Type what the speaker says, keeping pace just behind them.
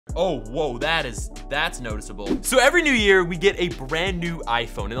Oh, whoa, that's noticeable. So every new year, we get a brand new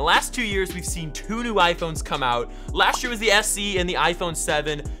iPhone. In the last 2 years, we've seen 2 new iPhones come out. Last year was the SE and the iPhone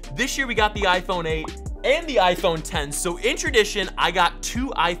 7. This year, we got the iPhone 8 and the iPhone 10. So in tradition, I got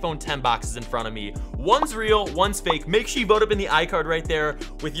 2 iPhone 10 boxes in front of me. One's real, one's fake. Make sure you vote up in the iCard right there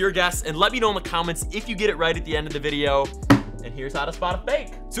with your guess, and let me know in the comments if you get it right at the end of the video. And here's how to spot a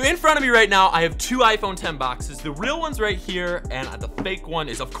fake. So in front of me right now, I have 2 iPhone 10 boxes. The real one's right here, and the fake one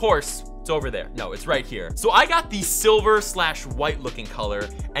is, of course, it's over there. No, it's right here. So I got the silver/white looking color,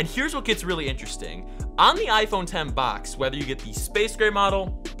 and here's what gets really interesting. On the iPhone 10 box, whether you get the space gray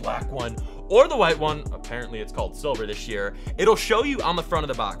model, black one, or the white one, apparently it's called silver this year, it'll show you on the front of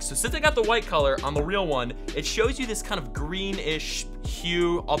the box. So since I got the white color on the real one, it shows you this kind of greenish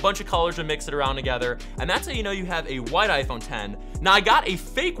hue, a bunch of colors are mixed around together, and that's how you know you have a white iPhone 10. Now I got a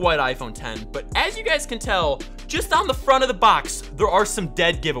fake white iPhone 10, but as you guys can tell, just on the front of the box, there are some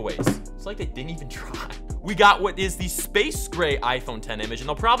dead giveaways. It's like they didn't even try. We got what is the space gray iPhone 10 image, and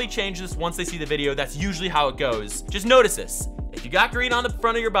they'll probably change this once they see the video. That's usually how it goes. Just notice this. If you got green on the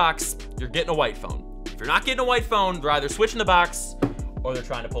front of your box, you're getting a white phone. If you're not getting a white phone, they're either switching the box or they're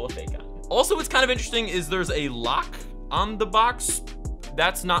trying to pull a fake on you. Also, what's kind of interesting is there's a lock on the box.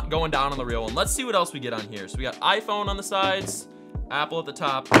 That's not going down on the real one. Let's see what else we get on here. So we got iPhone on the sides, Apple at the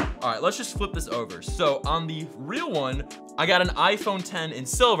top. All right, let's just flip this over. So on the real one, I got an iPhone 10 in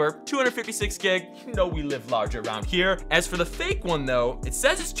silver, 256 gig. You know we live large around here. As for the fake one though, it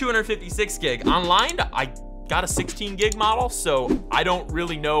says it's 256 gig. Online, I got a 16 gig model, so I don't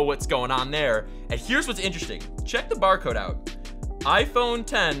really know what's going on there. And here's what's interesting. Check the barcode out. iPhone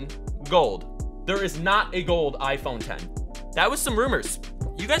 10 gold. There is not a gold iPhone 10. That was some rumors.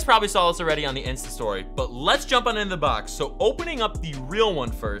 You guys probably saw this already on the Insta story, but let's jump on into the box. So opening up the real one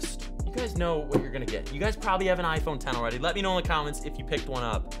first, you guys know what you're gonna get. You guys probably have an iPhone 10 already. Let me know in the comments if you picked one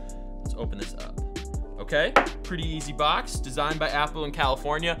up. Let's open this up. Okay, pretty easy box, designed by Apple in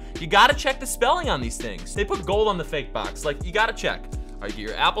California. You gotta check the spelling on these things. They put gold on the fake box, like you gotta check. All right, you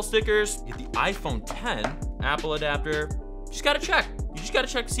get your Apple stickers, you get the iPhone 10 Apple adapter. You just gotta check. You just gotta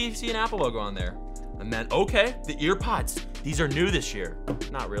check to see if you see an Apple logo on there. And then, okay, the ear pods. These are new this year.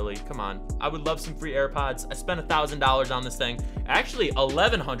 Not really, come on. I would love some free AirPods. I spent $1,000 on this thing. Actually,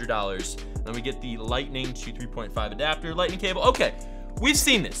 $1,100. Then we get the Lightning 3.5 adapter, lightning cable. Okay, we've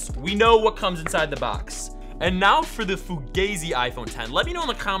seen this. We know what comes inside the box. And now for the Fugazi iPhone 10. Let me know in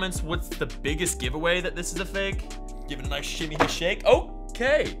the comments what's the biggest giveaway that this is a fake. Give it a nice shimmy and shake.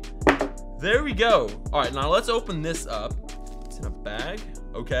 Okay, there we go. All right, now let's open this up. It's in a bag,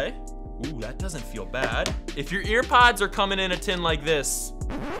 okay. Ooh, that doesn't feel bad. If your ear pods are coming in a tin like this,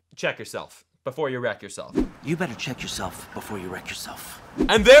 check yourself before you wreck yourself. You better check yourself before you wreck yourself.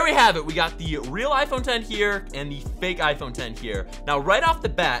 And there we have it. We got the real iPhone 10 here and the fake iPhone 10 here. Now, right off the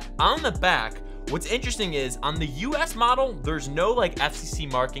bat, on the back, what's interesting is on the US model, there's no like FCC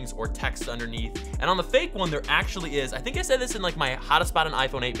markings or text underneath. And on the fake one, there actually is. I think I said this in like my how to spot an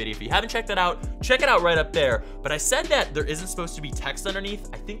iPhone 8 video. If you haven't checked that out, check it out right up there. But I said that there isn't supposed to be text underneath.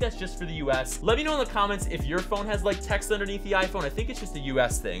 I think that's just for the US. Let me know in the comments if your phone has like text underneath the iPhone. I think it's just a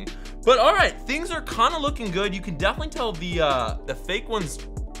US thing. But all right, things are kind of looking good. You can definitely tell the fake one's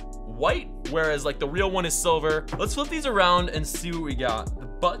white, whereas like the real one is silver. Let's flip these around and see what we got. The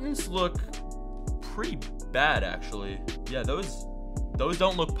buttons look pretty bad, actually. Yeah, those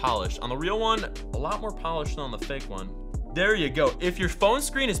don't look polished. On the real one, a lot more polished than on the fake one. There you go. If your phone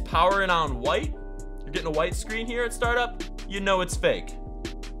screen is powering on white, you're getting a white screen here at startup, you know it's fake.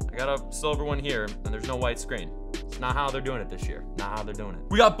 I got a silver one here, and there's no white screen. It's not how they're doing it this year. Not how they're doing it.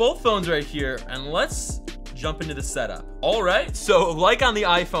 We got both phones right here, and let's jump into the setup. All right, so like on the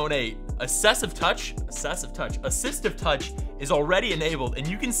iPhone 8, assistive touch is already enabled, and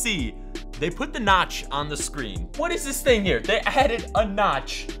you can see they put the notch on the screen. What is this thing here? They added a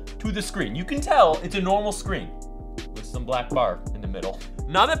notch to the screen. You can tell it's a normal screen with some black bar in the middle.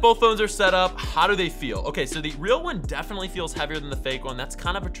 Now that both phones are set up, how do they feel? Okay, so the real one definitely feels heavier than the fake one. That's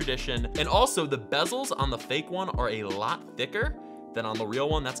kind of a tradition. And also the bezels on the fake one are a lot thicker than on the real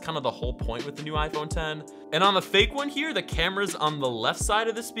one. That's kind of the whole point with the new iPhone 10. And on the fake one here, the camera's on the left side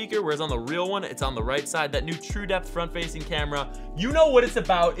of the speaker, whereas on the real one, it's on the right side. That new true depth front-facing camera, you know what it's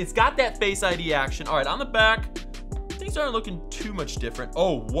about. It's got that Face ID action. All right, on the back, things aren't looking too much different.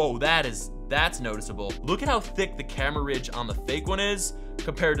 Oh, whoa, that's noticeable. Look at how thick the camera ridge on the fake one is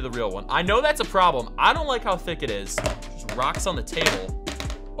compared to the real one. I know that's a problem. I don't like how thick it is. Just rocks on the table.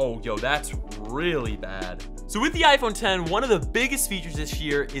 Oh, yo, that's really bad. So with the iPhone 10, one of the biggest features this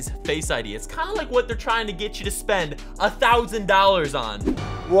year is Face ID. It's kind of like what they're trying to get you to spend $1,000 on.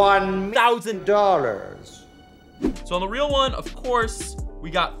 $1,000. So on the real one, of course, we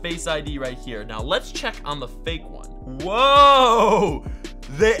got Face ID right here. Now let's check on the fake one. Whoa,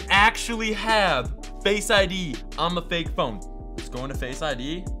 they actually have Face ID on the fake phone. Let's go into Face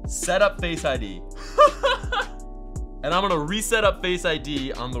ID, set up Face ID. And I'm gonna reset up Face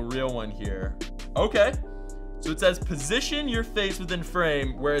ID on the real one here. Okay, so it says position your face within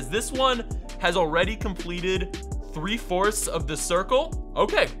frame, whereas this one has already completed 3/4 of the circle.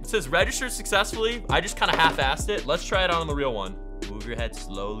 Okay, it says register successfully. I just kind of half-assed it. Let's try it out on the real one. Move your head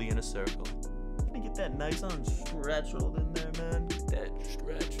slowly in a circle. Gonna get that nice on stretch rolled in there, man. Get that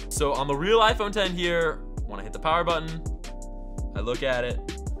stretch. So on the real iPhone 10 here, when I hit the power button, I look at it,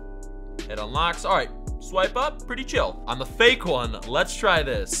 it unlocks. All right, swipe up, pretty chill. On the fake one, let's try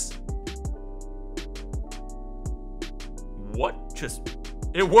this. What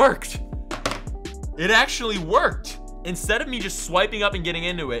it worked. It actually worked. Instead of me just swiping up and getting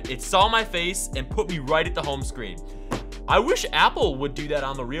into it, it saw my face and put me right at the home screen. I wish Apple would do that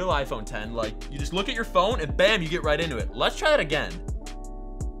on the real iPhone 10. Like, you just look at your phone and bam, you get right into it. Let's try that again.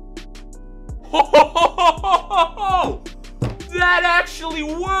 That actually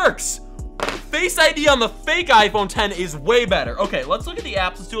works. Face ID on the fake iPhone 10 is way better. Okay, let's look at the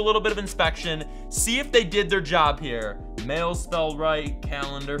apps. Let's do a little bit of inspection. See if they did their job here. Mail spelled right,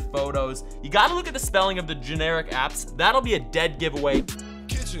 calendar, photos. You gotta look at the spelling of the generic apps. That'll be a dead giveaway.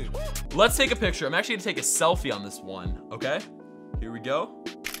 Kitchen. Let's take a picture. I'm actually gonna take a selfie on this one, okay? Here we go.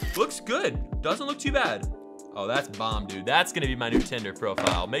 Looks good. Doesn't look too bad. Oh, that's bomb, dude. That's gonna be my new Tinder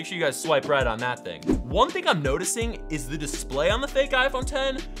profile. Make sure you guys swipe right on that thing. One thing I'm noticing is the display on the fake iPhone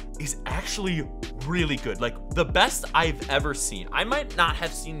 10 is actually really good. Like, the best I've ever seen. I might not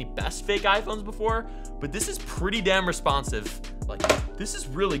have seen the best fake iPhones before, but this is pretty damn responsive. Like, this is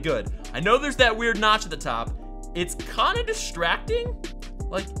really good. I know there's that weird notch at the top. It's kind of distracting.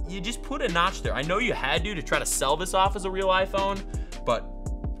 Like, you just put a notch there. I know you had to try to sell this off as a real iPhone, but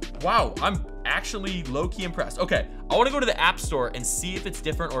wow, I'm actually low-key impressed. Okay, I want to go to the App Store and see if it's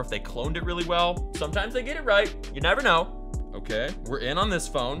different or if they cloned it really well. Sometimes they get it right. You never know. Okay, we're in on this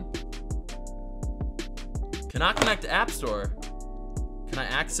phone. Cannot connect to App Store. Can I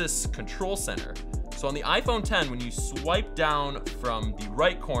access Control Center? So on the iPhone 10, when you swipe down from the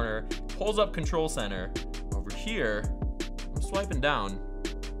right corner, it pulls up Control Center. Over here, I'm swiping down.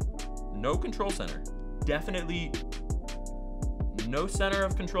 No Control Center. Definitely no center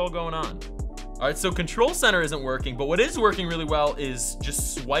of control going on. All right, so Control Center isn't working, but what is working really well is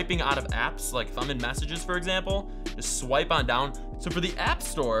just swiping out of apps. Like if I'm in Messages, for example, just swipe on down. So for the App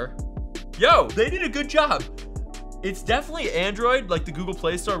Store, yo, they did a good job. It's definitely Android, like the Google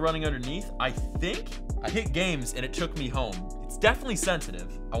Play Store running underneath. I think I hit games and it took me home. It's definitely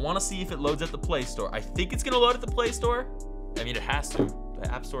sensitive. I want to see if it loads at the Play Store. I think it's gonna load at the Play Store. I mean, it has to.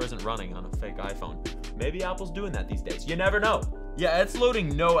 The App Store isn't running on a fake iPhone. Maybe Apple's doing that these days. You never know. Yeah, it's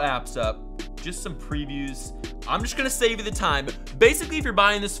loading no apps up. Just some previews. I'm just gonna save you the time. Basically, if you're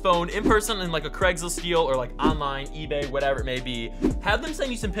buying this phone in person in like a Craigslist deal or like online, eBay, whatever it may be, have them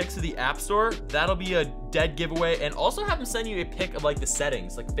send you some pics of the App Store. That'll be a dead giveaway. And also have them send you a pic of like the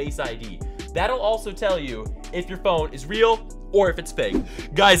settings, like Face ID. That'll also tell you if your phone is real or if it's fake.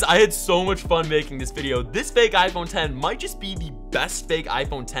 Guys, I had so much fun making this video. This fake iPhone 10 might just be the best fake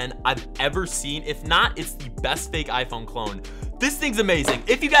iPhone 10 I've ever seen. If not, it's the best fake iPhone clone. This thing's amazing.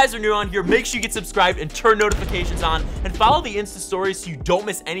 If you guys are new on here, make sure you get subscribed and turn notifications on and follow the Insta stories so you don't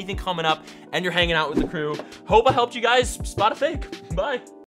miss anything coming up and you're hanging out with the crew. Hope I helped you guys spot a fake. Bye.